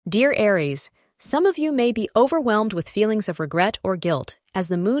Dear Aries, some of you may be overwhelmed with feelings of regret or guilt as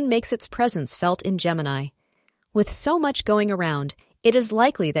the moon makes its presence felt in Gemini. With so much going around, it is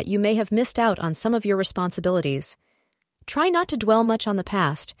likely that you may have missed out on some of your responsibilities. Try not to dwell much on the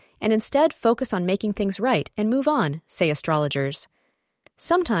past and instead focus on making things right and move on, say astrologers.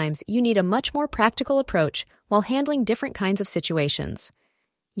 Sometimes you need a much more practical approach while handling different kinds of situations.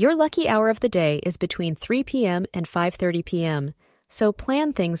 Your lucky hour of the day is between 3 p.m. and 5:30 p.m., so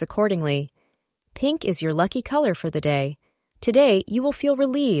plan things accordingly. Pink is your lucky color for the day. Today, you will feel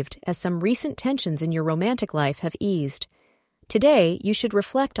relieved as some recent tensions in your romantic life have eased. Today, you should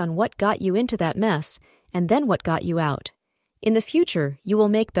reflect on what got you into that mess and then what got you out. In the future, you will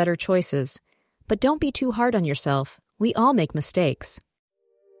make better choices. But don't be too hard on yourself. We all make mistakes.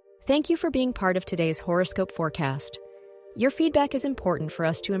 Thank you for being part of today's horoscope forecast. Your feedback is important for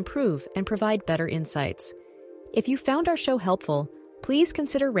us to improve and provide better insights. If you found our show helpful, please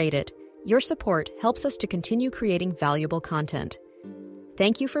consider rate it. Your support helps us to continue creating valuable content.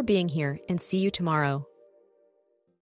 Thank you for being here and see you tomorrow.